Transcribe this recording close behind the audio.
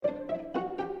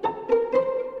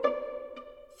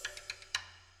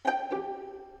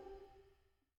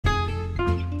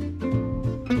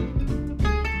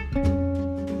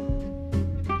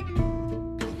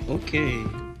Okay,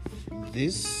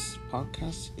 this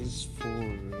podcast is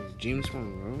for James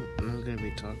Monroe, and I'm going to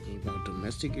be talking about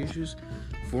domestic issues,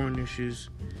 foreign issues,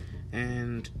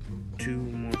 and two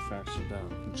more facts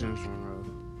about James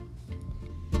Monroe.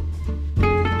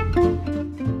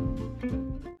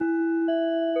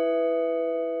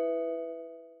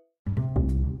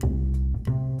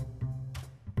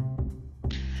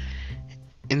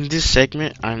 In this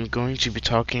segment, I'm going to be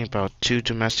talking about two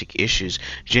domestic issues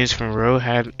James Monroe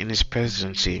had in his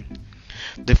presidency.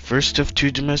 The first of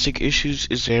two domestic issues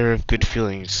is the era of good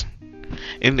feelings.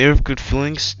 In the era of good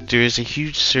feelings, there is a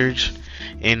huge surge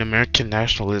in American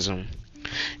nationalism.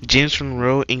 James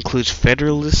Monroe includes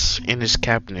Federalists in his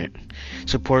cabinet,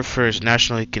 support for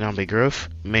national economic growth,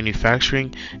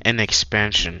 manufacturing, and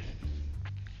expansion.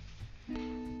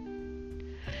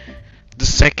 The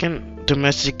second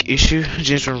domestic issue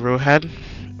James Monroe had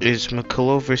is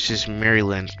McCulloch versus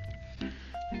Maryland.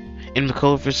 In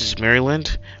McCulloch versus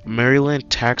Maryland,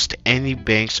 Maryland taxed any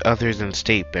banks other than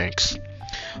state banks.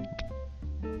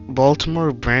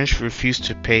 Baltimore branch refused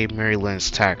to pay Maryland's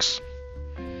tax.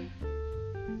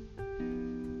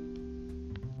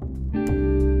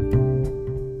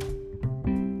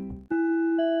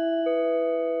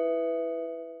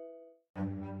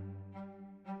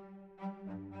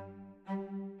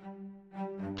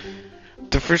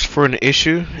 The first foreign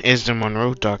issue is the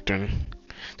Monroe Doctrine.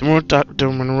 The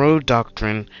Monroe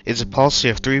Doctrine is a policy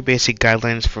of three basic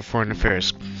guidelines for foreign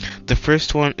affairs. The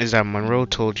first one is that Monroe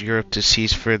told Europe to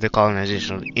cease further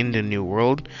colonization in the New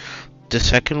World. The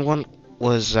second one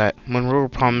was that Monroe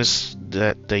promised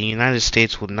that the United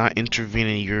States would not intervene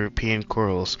in European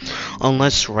quarrels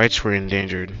unless rights were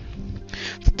endangered.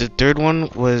 The third one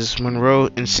was Monroe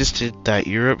insisted that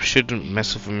Europe shouldn't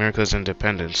mess with America's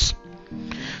independence.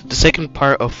 The second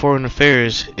part of foreign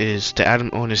affairs is the Adam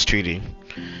Onis Treaty.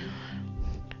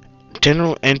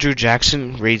 General Andrew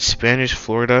Jackson raids Spanish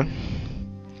Florida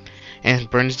and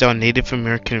burns down Native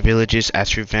American villages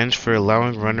as revenge for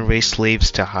allowing runaway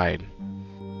slaves to hide.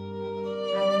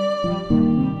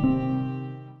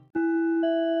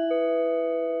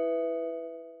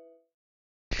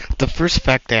 The first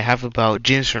fact I have about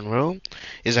James Monroe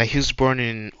is that he was born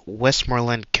in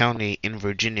Westmoreland County in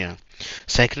Virginia.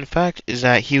 Second fact is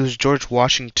that he was George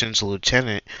Washington's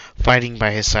lieutenant fighting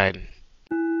by his side.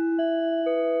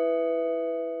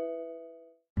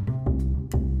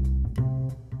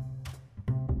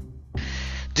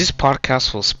 This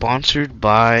podcast was sponsored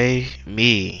by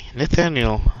me,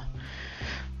 Nathaniel,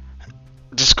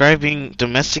 describing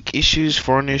domestic issues,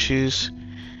 foreign issues,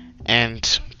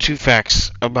 and two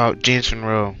facts about James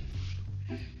Monroe.